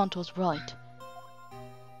 Chief Gant was right.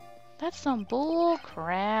 That's some bull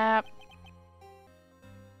crap.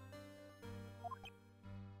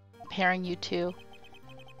 Comparing you two.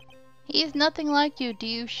 He's nothing like you,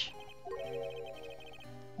 douche.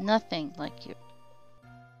 Nothing like you.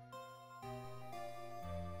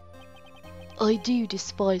 I do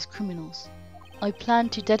despise criminals. I plan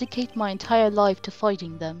to dedicate my entire life to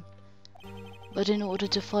fighting them. But in order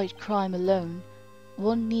to fight crime alone,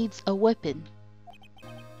 one needs a weapon.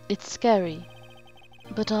 It's scary,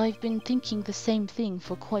 but I've been thinking the same thing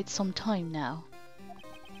for quite some time now.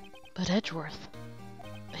 But Edgeworth,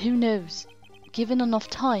 who knows? Given enough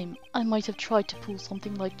time, I might have tried to pull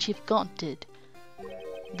something like Chief Gant did.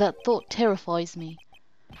 That thought terrifies me.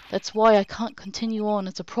 That's why I can't continue on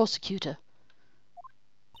as a prosecutor.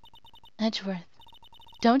 Edgeworth,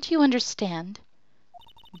 don't you understand?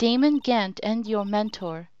 Damon Gant and your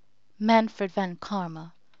mentor, Manfred van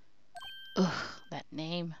Karma, Ugh, that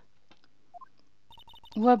name.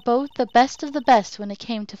 were both the best of the best when it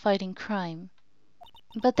came to fighting crime.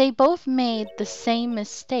 But they both made the same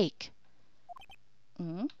mistake.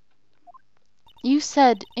 Hmm? You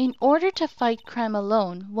said, in order to fight crime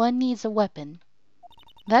alone, one needs a weapon.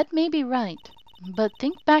 That may be right, but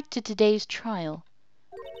think back to today's trial.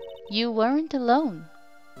 You weren't alone.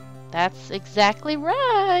 That's exactly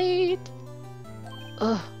right.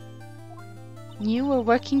 Ugh. You were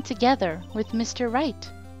working together with Mr.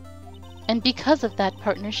 Wright. And because of that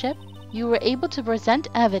partnership, you were able to present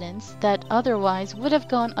evidence that otherwise would have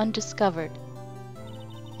gone undiscovered.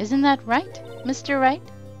 Isn't that right, Mr. Wright?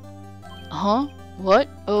 Huh? What?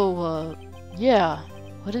 Oh, yeah.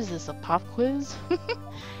 What is this, a pop quiz?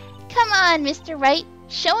 Come on, Mr. Wright.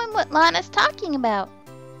 Show him what Lana's talking about.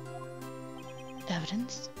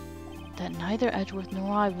 Evidence that neither Edgeworth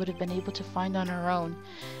nor I would have been able to find on our own.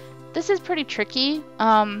 This is pretty tricky.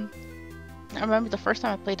 I remember the first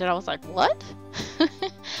time I played it, I was like, what?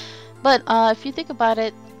 But if you think about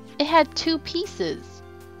it, it had two pieces.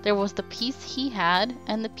 There was the piece he had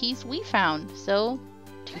and the piece we found. So,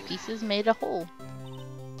 two pieces made a whole.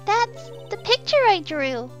 That's the picture I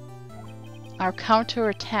drew. Our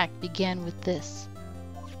counterattack began with this.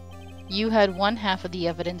 You had one half of the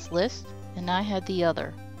evidence list, and I had the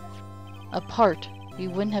other. Apart, we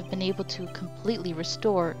wouldn't have been able to completely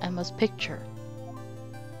restore Emma's picture.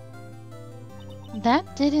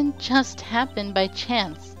 That didn't just happen by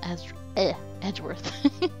chance,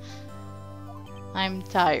 Edgeworth. I'm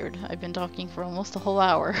tired. I've been talking for almost a whole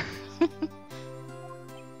hour.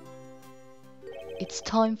 It's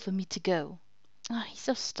time for me to go. Ah, he's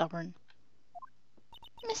so stubborn.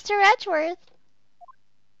 Mr. Edgeworth.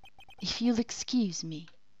 If you'll excuse me,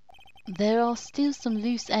 there are still some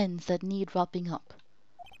loose ends that need wrapping up.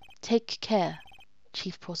 Take care,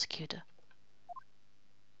 Chief Prosecutor.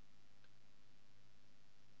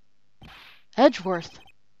 Edgeworth,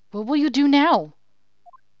 what will you do now?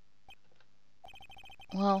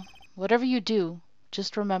 Well, whatever you do,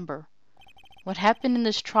 just remember, what happened in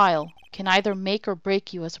this trial can either make or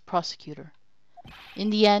break you as a prosecutor. In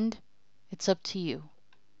the end, it's up to you.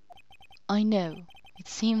 I know, it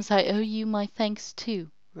seems I owe you my thanks too,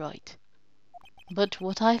 Wright. But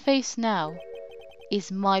what I face now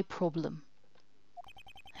is my problem.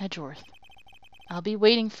 Edgeworth, I'll be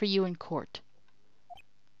waiting for you in court.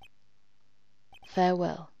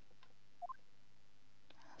 Farewell.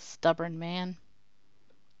 Stubborn man.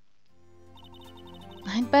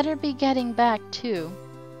 I'd better be getting back, too.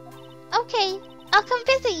 Okay, I'll come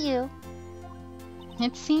visit you.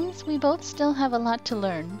 It seems we both still have a lot to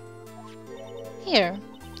learn. Here,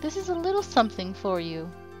 this is a little something for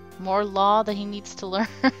you. More law that he needs to learn.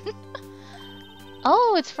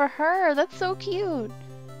 Oh, it's for her. That's so cute.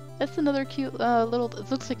 That's another cute little...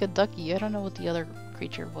 It looks like a ducky. I don't know what the other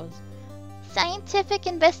creature was. Scientific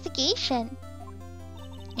investigation.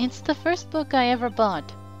 It's the first book I ever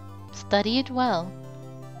bought. Study it well.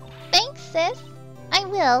 Thanks, sis. I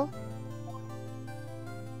will.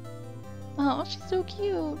 Oh, she's so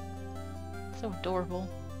cute. So adorable.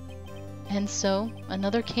 And so,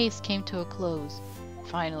 another case came to a close.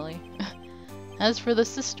 Finally. As for the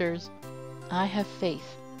sisters, I have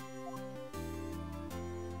faith.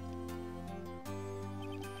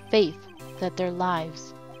 Faith that their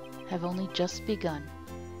lives have only just begun.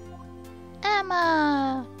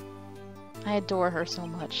 Emma! I adore her so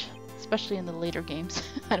much, especially in the later games.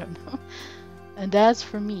 I don't know. And as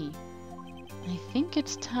for me, I think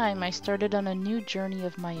it's time I started on a new journey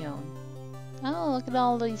of my own. Oh, look at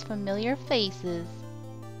all these familiar faces.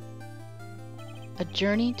 A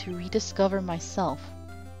journey to rediscover myself.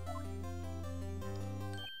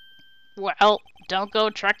 Well, don't go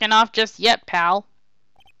trekking off just yet, pal.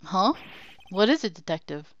 Huh? What is it,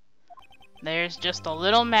 Detective? There's just a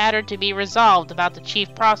little matter to be resolved about the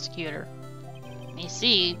chief prosecutor. You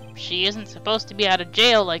see, she isn't supposed to be out of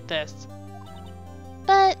jail like this.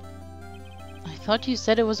 But... I thought you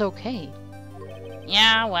said it was okay.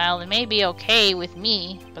 Yeah, well, it may be okay with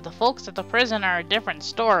me, but the folks at the prison are a different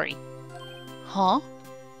story. Huh?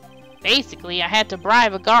 Basically, I had to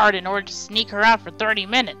bribe a guard in order to sneak her out for 30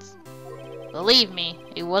 minutes. Believe me,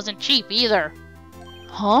 it wasn't cheap either.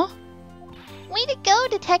 Huh? Way to go,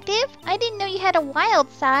 Detective! I didn't know you had a wild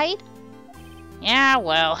side. Yeah,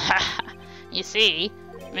 well, you see,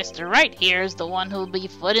 Mr. Wright here is the one who'll be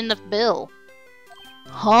footing the bill.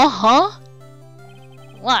 Huh?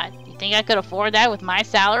 What? You think I could afford that with my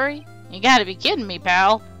salary? You gotta be kidding me,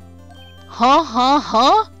 pal.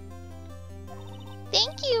 Huh?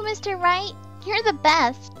 Thank you, Mr. Wright. You're the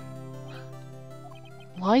best.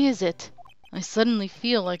 Why is it? I suddenly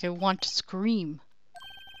feel like I want to scream.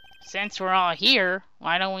 Since we're all here,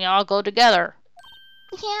 why don't we all go together?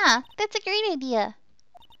 Yeah, that's a great idea.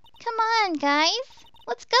 Come on, guys.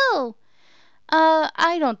 Let's go.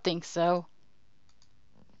 I don't think so.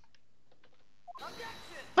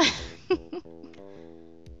 Of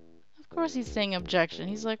course he's saying objection.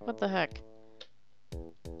 He's like, what the heck?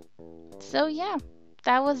 So yeah,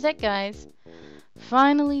 that was it, guys.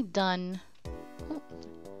 Finally done.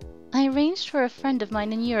 I arranged for a friend of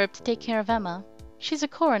mine in Europe to take care of Emma. She's a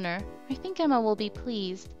coroner. I think Emma will be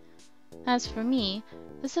pleased. As for me,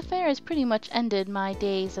 this affair has pretty much ended my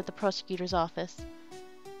days at the prosecutor's office.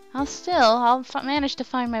 I'll manage to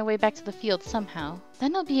find my way back to the field somehow.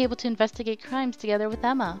 Then I'll be able to investigate crimes together with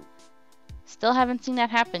Emma. Still haven't seen that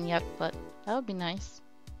happen yet, but that would be nice.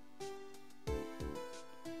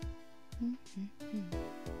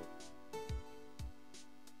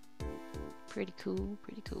 Pretty cool.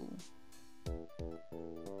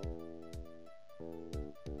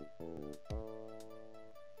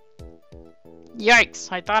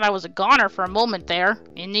 Yikes, I thought I was a goner for a moment there.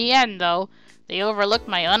 In the end, though, they overlooked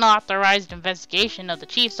my unauthorized investigation of the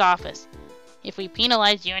chief's office. If we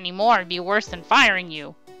penalized you anymore, it'd be worse than firing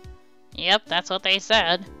you. Yep, that's what they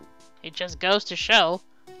said. It just goes to show,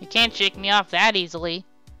 you can't shake me off that easily.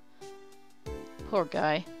 Poor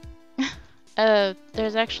guy.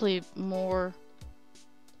 There's actually more...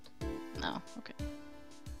 No, okay.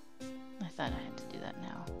 I thought I had to do that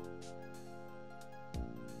now.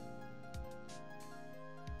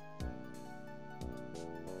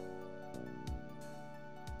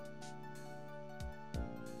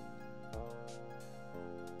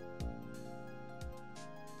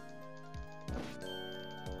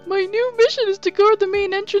 My new mission is to guard the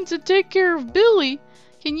main entrance and take care of Billy.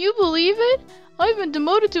 Can you believe it? I've been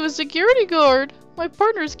demoted to a security guard. My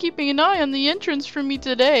partner is keeping an eye on the entrance for me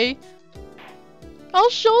today. I'll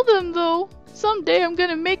show them, though. Someday I'm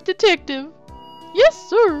gonna make detective. Yes,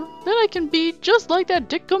 sir. Then I can be just like that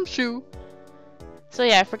Dick Gumshoe. So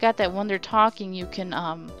yeah, I forgot that when they're talking, you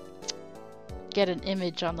can get an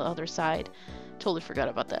image on the other side. Totally forgot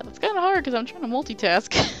about that. It's kind of hard because I'm trying to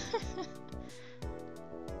multitask.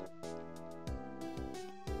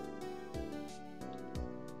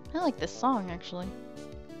 I like this song, actually.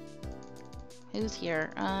 Who's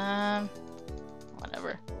here?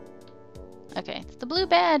 Whatever. Okay, it's the Blue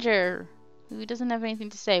Badger, who doesn't have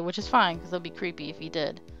anything to say, which is fine, because it'll be creepy if he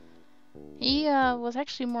did. He, was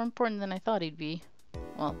actually more important than I thought he'd be.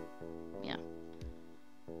 Well, yeah.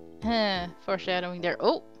 Foreshadowing there.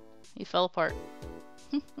 Oh! He fell apart.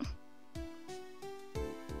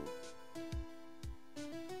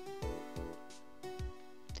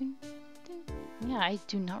 Yeah, I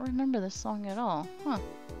do not remember this song at all. Huh.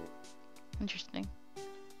 Interesting.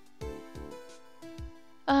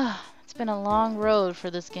 It's been a long road for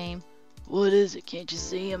this game. What is it? Can't you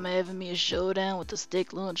see I'm having me a showdown with the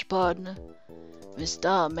stick lunch partner? Miss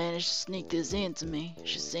Star managed to sneak this into me.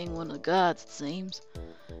 She's seeing one of the gods, it seems.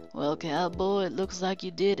 Well, cowboy, it looks like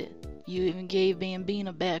you did it. You even gave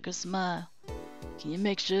Bambina back her smile. Can you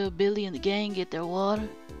make sure Billy and the gang get their water?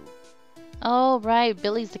 Oh, right.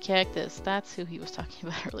 Billy's the cactus. That's who he was talking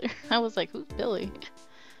about earlier. I was like, who's Billy?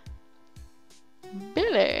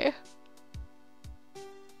 Billy!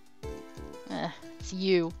 It's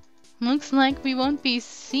you. Looks like we won't be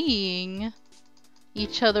seeing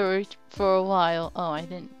each other for a while. Oh, I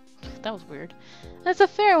didn't. That was weird. As a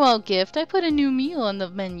farewell gift, I put a new meal on the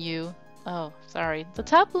menu. Oh, sorry. The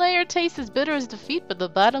top layer tastes as bitter as defeat, but the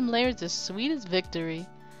bottom layer is as sweet as victory.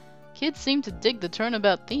 Kids seem to dig the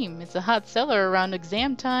turnabout theme. It's a hot seller around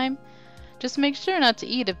exam time. Just make sure not to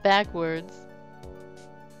eat it backwards.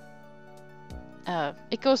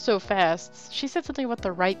 It goes so fast. She said something about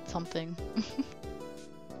the Wright something.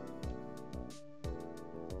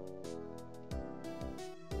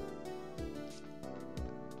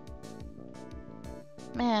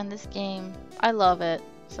 Man, this game. I love it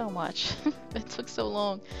so much. It took so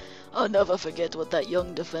long. I'll never forget what that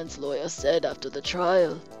young defense lawyer said after the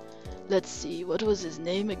trial. Let's see, what was his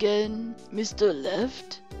name again? Mr.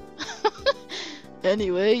 Left?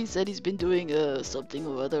 Anyway, he said he's been doing something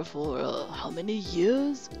or other for how many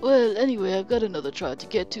years? Well, anyway, I've got another trial to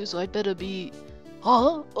get to, so I'd better be...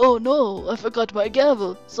 Huh? Oh no, I forgot my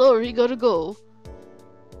gavel. Sorry, gotta go.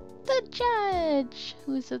 The judge,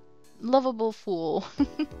 who's a lovable fool.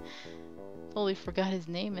 Totally forgot his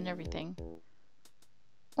name and everything.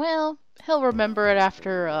 Well, he'll remember it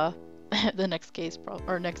after the next case,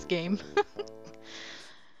 or next game.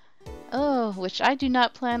 Oh, which I do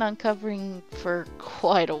not plan on covering for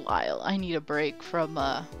quite a while. I need a break from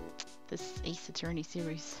this Ace Attorney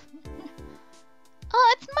series.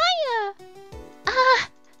 Oh, it's Maya! Ah,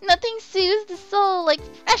 nothing soothes the soul like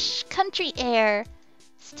fresh country air.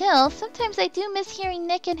 Still, sometimes I do miss hearing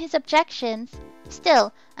Nick and his objections.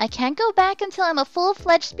 Still, I can't go back until I'm a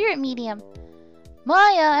full-fledged spirit medium.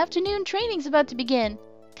 Maya, afternoon training's about to begin.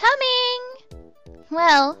 Coming!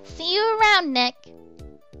 Well, see you around, Nick.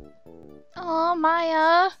 Oh,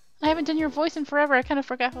 Maya. I haven't done your voice in forever. I kind of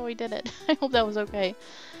forgot how we did it. I hope that was okay.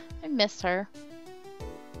 I missed her.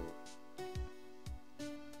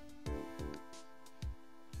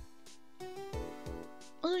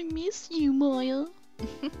 I miss you, Maya.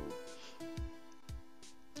 Are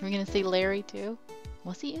we gonna say Larry too?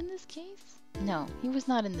 Was he in this case? No, he was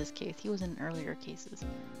not in this case. He was in earlier cases.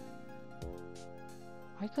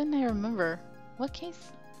 Why couldn't I remember? What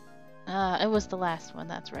case? It was the last one,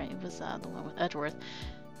 that's right. It was the one with Edgeworth.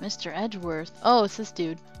 Mr. Edgeworth. Oh, it's this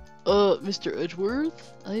dude. Mr.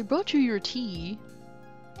 Edgeworth? I brought you your tea.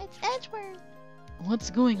 It's Edgeworth.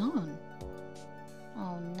 What's going on?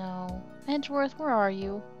 Oh no. Edgeworth, where are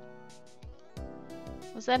you?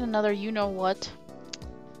 Was that another you-know-what?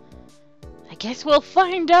 I guess we'll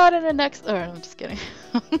find out in the next... Oh, I'm just kidding.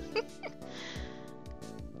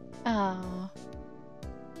 Oh.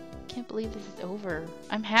 Can't believe this is over.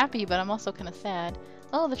 I'm happy, but I'm also kind of sad.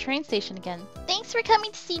 Oh, the train station again. Thanks for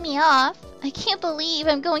coming to see me off. I can't believe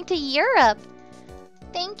I'm going to Europe.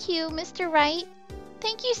 Thank you, Mr. Wright.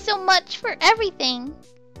 Thank you so much for everything.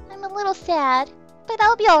 I'm a little sad, but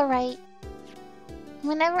I'll be alright.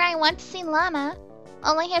 Whenever I want to see Lana,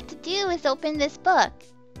 all I have to do is open this book.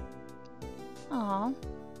 Aw.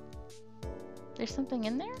 There's something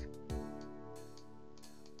in there?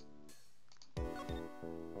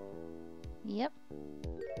 Yep.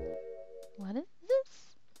 What is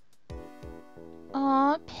this?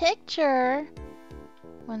 picture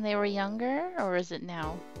when they were younger, or is it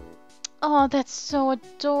now? Oh, that's so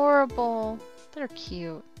adorable. They're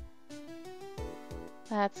cute.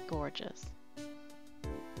 That's gorgeous.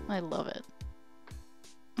 I love it.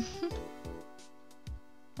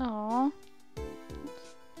 Aww.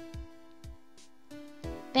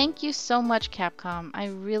 Thank you so much, Capcom. I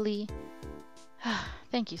really...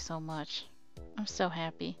 Thank you so much. I'm so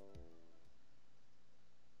happy.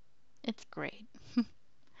 It's great.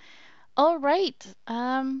 Alright,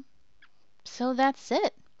 so that's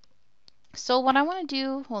it. So what I want to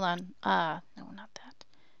do... Hold on. No, not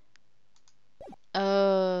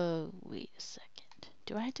that. Wait a second.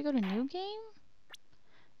 Do I have to go to new game?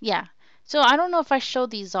 Yeah. So I don't know if I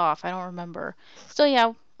showed these off. I don't remember. So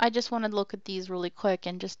yeah, I just want to look at these really quick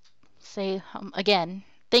and just say again,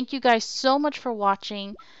 thank you guys so much for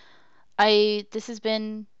watching. This has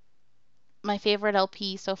been my favorite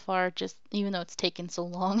LP so far, just even though it's taken so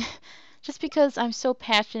long. Just because I'm so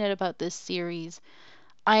passionate about this series.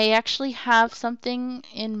 I actually have something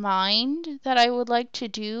in mind that I would like to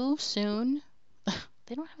do soon.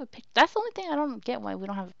 They don't have a picture. That's the only thing I don't get why we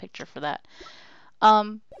don't have a picture for that.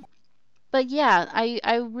 But yeah,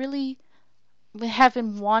 I really have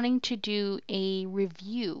been wanting to do a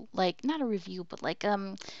review, like not a review, but like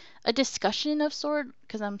a discussion of sort,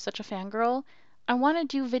 because I'm such a fangirl. I want to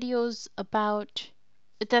do videos about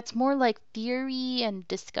that's more like theory and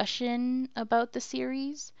discussion about the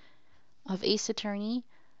series of Ace Attorney.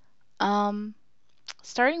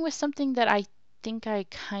 Starting with something that I think I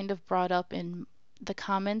kind of brought up in the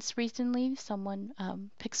comments recently. Someone,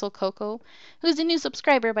 Pixel Coco, who's a new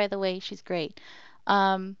subscriber, by the way, she's great.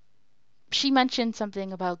 She mentioned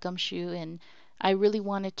something about Gumshoe, and I really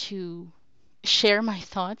wanted to share my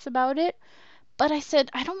thoughts about it. But I said,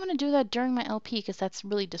 I don't want to do that during my LP because that's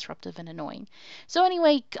really disruptive and annoying. So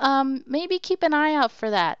anyway, maybe keep an eye out for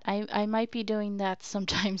that. I might be doing that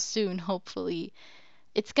sometime soon, hopefully.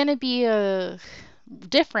 It's going to be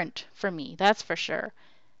different for me, that's for sure.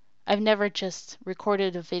 I've never just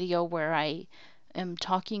recorded a video where I am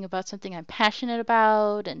talking about something I'm passionate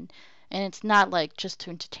about, and it's not like just to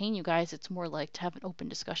entertain you guys, it's more like to have an open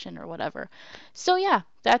discussion or whatever. So yeah,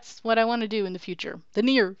 that's what I want to do in the future. The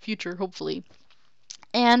near future, hopefully.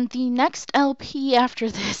 And the next LP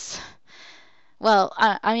after this, well,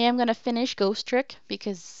 I am going to finish Ghost Trick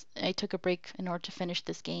because I took a break in order to finish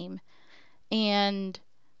this game. And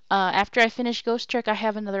after I finish Ghost Trick, I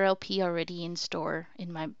have another LP already in store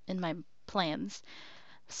in my plans.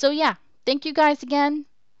 So yeah, thank you guys again.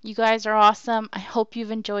 You guys are awesome. I hope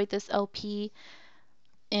you've enjoyed this LP.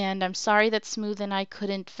 And I'm sorry that Smooth and I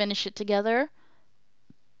couldn't finish it together.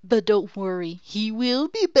 But don't worry, he will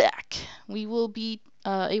be back. We will be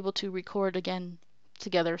able to record again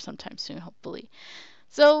together sometime soon, hopefully.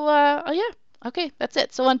 So, yeah. Okay, that's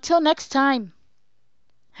it. So until next time,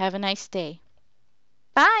 have a nice day.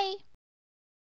 Bye!